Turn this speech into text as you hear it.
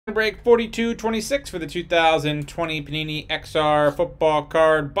Break 4226 for the 2020 Panini XR football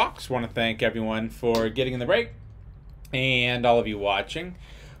card box. Want to thank everyone for getting in the break and all of you watching.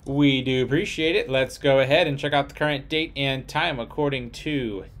 We do appreciate it. Let's go ahead and check out the current date and time according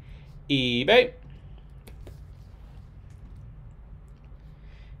to eBay.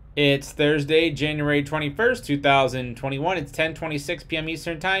 It's Thursday, January 21st, 2021. It's 10:26 p.m.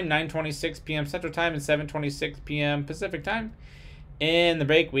 Eastern Time, 9:26 p.m. Central Time, and 7:26 p.m. Pacific Time. In the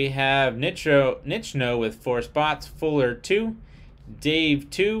break, we have Nichno with 4 spots, Fuller 2,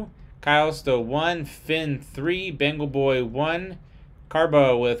 Dave 2, Kyle Stowe 1, Finn 3, Bengal Boy 1,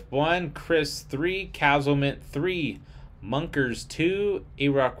 Carbo with 1, Chris 3, Casualment 3, Munkers 2,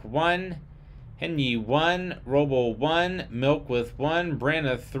 Iraq 1, Henry 1, Robo 1, Milk with 1,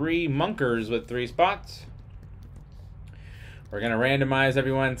 Brana 3, Munkers with 3 spots. We're going to randomize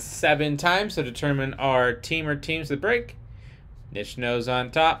everyone 7 times to determine our team or teams to break. Nichno's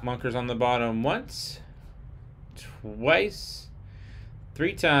on top, Munkers on the bottom once, twice,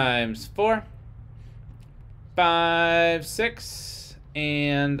 3 times, 4, 5, 6,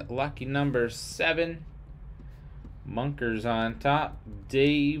 and lucky number 7. Munkers on top,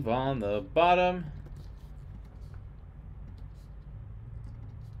 Dave on the bottom.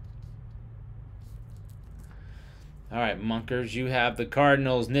 All right, Munkers, you have the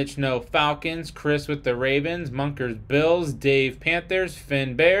Cardinals, Nichno Falcons, Chris with the Ravens, Munkers Bills, Dave Panthers,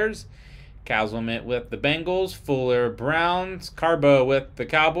 Finn Bears, Casualment with the Bengals, Fuller Browns, Carbo with the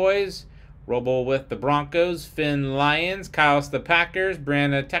Cowboys, Robo with the Broncos, Finn Lions, Kyle's the Packers,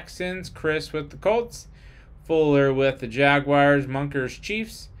 Brana Texans, Chris with the Colts, Fuller with the Jaguars, Munkers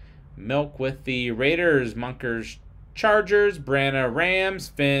Chiefs, Milk with the Raiders, Munkers Chargers, Brana Rams,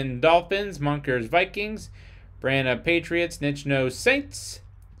 Finn Dolphins, Munkers Vikings, Brana Patriots, Nichno Saints,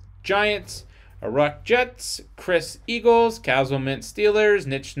 Giants, Aruck Jets, Chris Eagles, Casualment Steelers,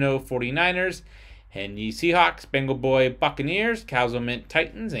 Nichno 49ers, Henry Seahawks, Bengal Boy Buccaneers, Casualment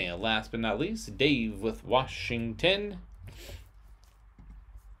Titans, and last but not least, Dave with Washington.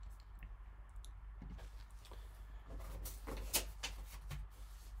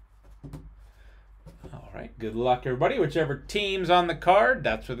 All right, good luck, everybody. Whichever team's on the card,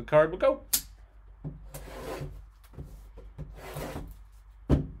 that's where the card will go.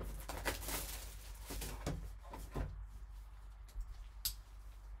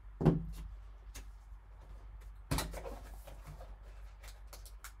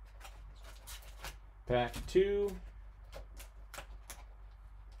 Pack 2.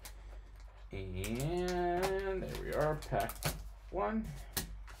 And there we are, pack 1.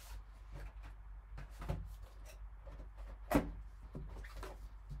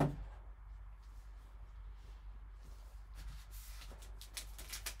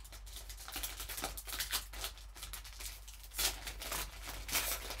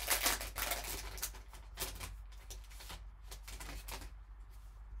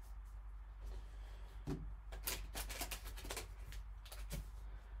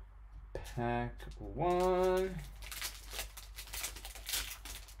 Pack 1.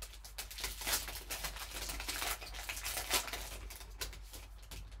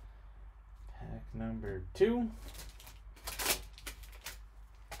 Pack number 2.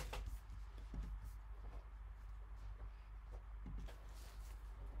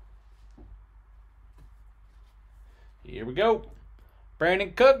 Here we go.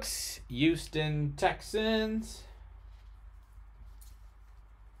 Brandon Cooks, Houston Texans.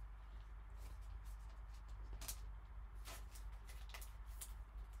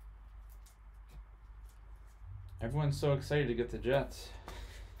 Everyone's so excited to get the Jets.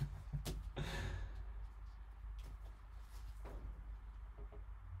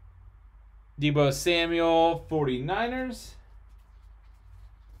 Deebo Samuel, 49ers.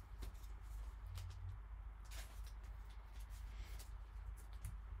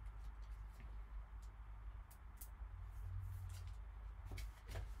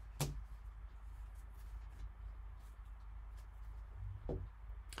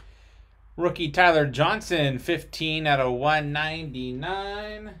 Rookie Tyler Johnson, 15 out of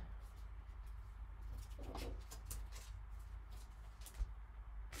 199.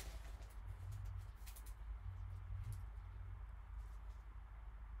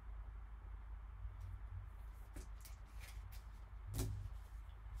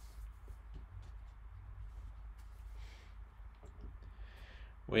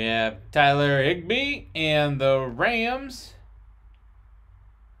 We have Tyler Higbee and the Rams.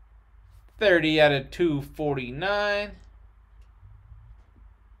 30 out of 249.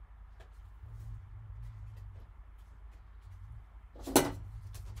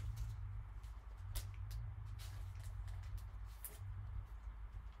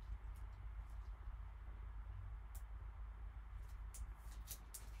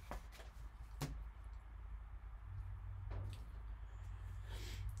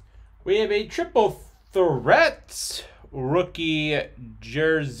 We have a triple threat rookie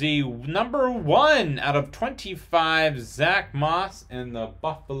jersey #1 out of 25, Zach Moss and the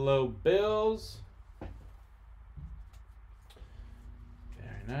Buffalo Bills.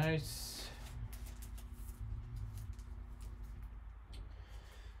 Very nice.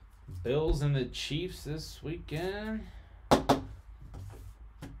 Bills and the Chiefs this weekend.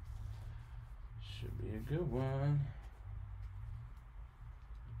 Should be a good one.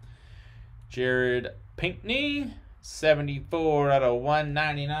 Jared Pinkney, 74 out of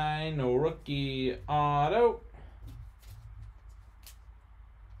 199, rookie auto.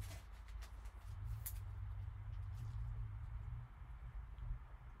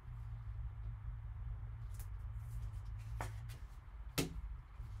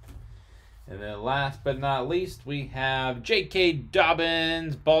 And then last but not least, we have J.K.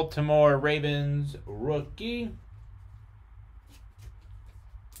 Dobbins, Baltimore Ravens rookie.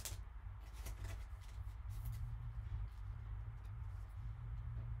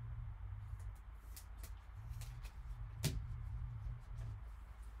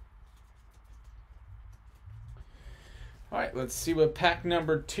 All right, let's see what pack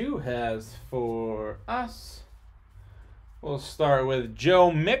number 2 has for us. We'll start with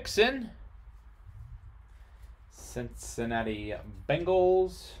Joe Mixon, Cincinnati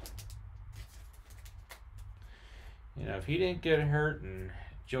Bengals. You know, if he didn't get hurt and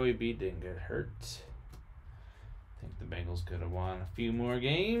Joey B didn't get hurt, I think the Bengals could have won a few more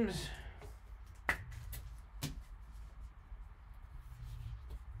games.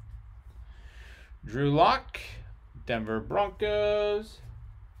 Drew Lock, Denver Broncos.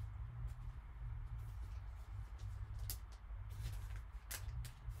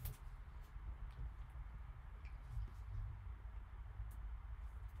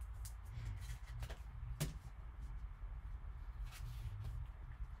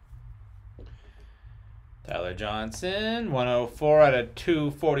 Tyler Johnson, 104 out of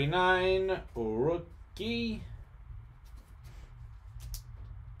 249, rookie.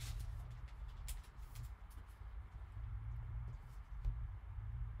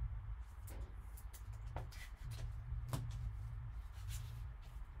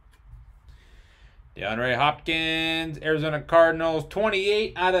 DeAndre Hopkins, Arizona Cardinals,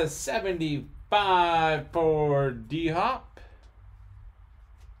 28 out of 75 for D-Hop.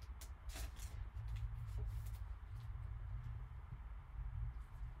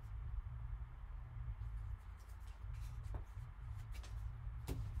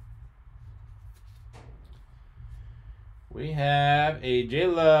 We have a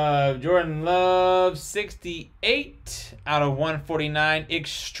Jordan Love, 68 out of 149,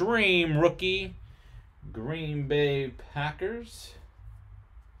 extreme rookie, Green Bay Packers.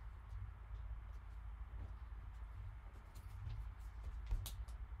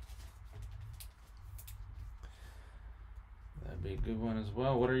 That'd be a good one as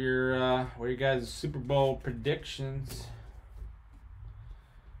well. What are your guys' Super Bowl predictions?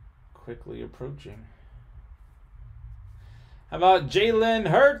 Quickly approaching. How about Jalen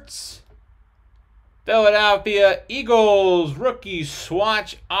Hurts? Philadelphia Eagles rookie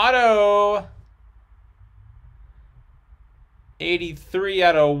swatch auto. 83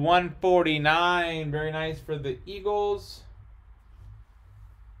 out of 149. Very nice for the Eagles.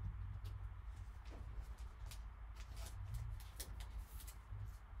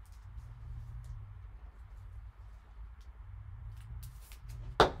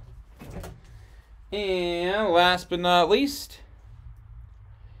 And last but not least,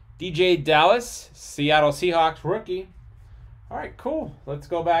 DJ Dallas, Seattle Seahawks rookie. All right, cool. Let's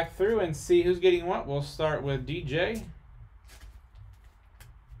go back through and see who's getting what. We'll start with DJ.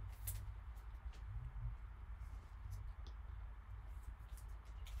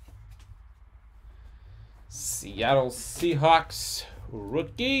 Seattle Seahawks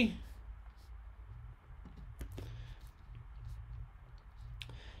rookie.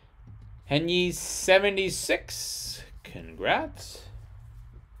 Henry 76. Congrats.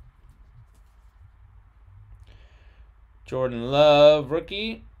 Jordan Love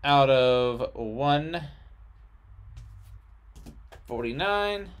rookie out of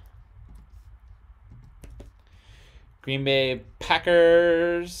 149. Green Bay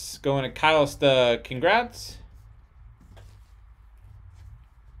Packers going to Kyle Stuck. Congrats.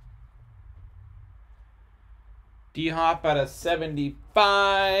 D-Hop out of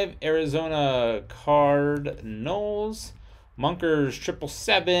 75. Arizona Cardinals. Munkers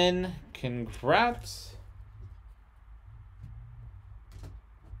 777. Congrats.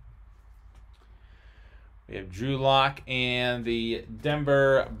 We have Drew Lock and the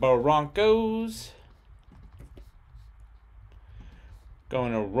Denver Broncos.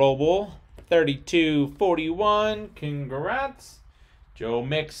 Going to Roble, 32-41. Congrats. Joe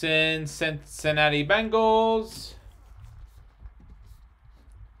Mixon, Cincinnati Bengals.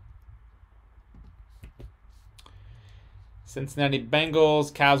 Cincinnati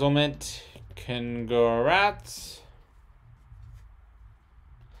Bengals, Casualment. Congrats.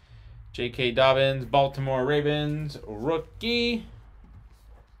 J.K. Dobbins, Baltimore Ravens, rookie.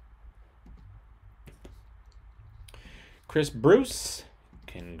 Chris Bruce,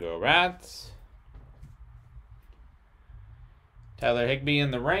 congrats. Tyler Higbee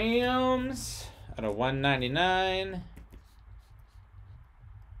in the Rams, out of 199.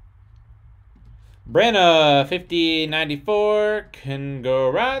 Brenna, 50-94,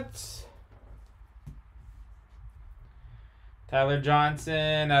 congrats. Tyler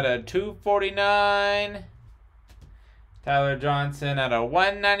Johnson out of 249. Tyler Johnson out of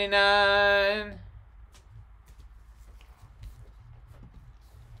 199.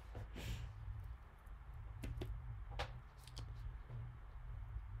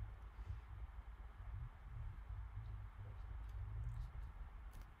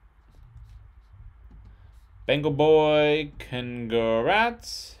 Bengal Boy,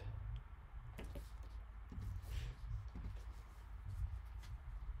 congrats.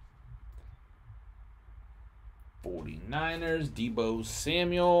 '49ers, Debo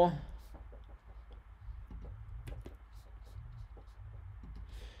Samuel.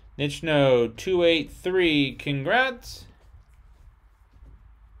 Nichno, 283, congrats.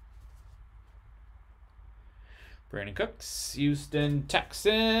 Brandon Cooks, Houston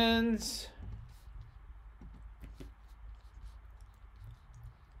Texans.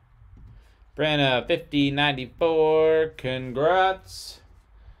 Brenna, 50-94, congrats.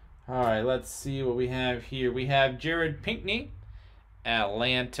 All right, let's see what we have here. We have Jared Pinkney,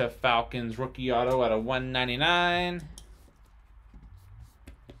 Atlanta Falcons rookie auto out of 199.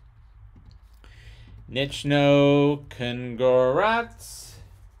 Nichno, congrats.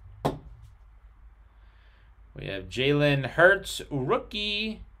 We have Jalen Hurts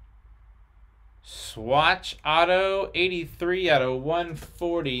rookie. Swatch auto, 83 out of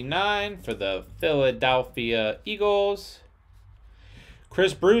 149 for the Philadelphia Eagles.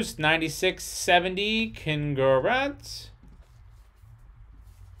 Chris Bruce, 96-70, congrats.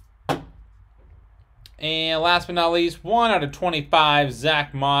 And last but not least, 1 out of 25,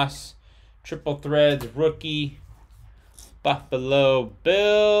 Zach Moss, Triple Threads rookie, Buffalo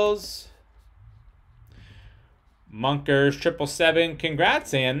Bills. Munkers, 777,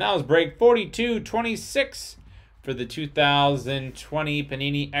 congrats. And that was break 4226 for the 2020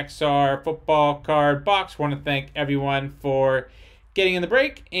 Panini XR football card box. Want to thank everyone for getting in the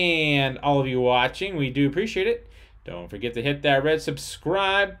break and all of you watching. We do appreciate it. Don't forget to hit that red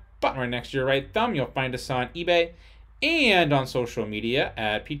subscribe button right next to your right thumb. You'll find us on eBay and on social media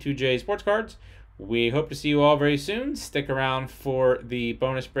at P2J Sports Cards. We hope to see you all very soon. Stick around for the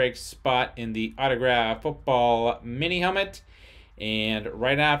bonus break spot in the autograph football mini helmet. And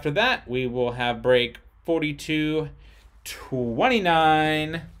right after that, we will have break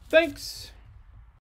 4229. Thanks.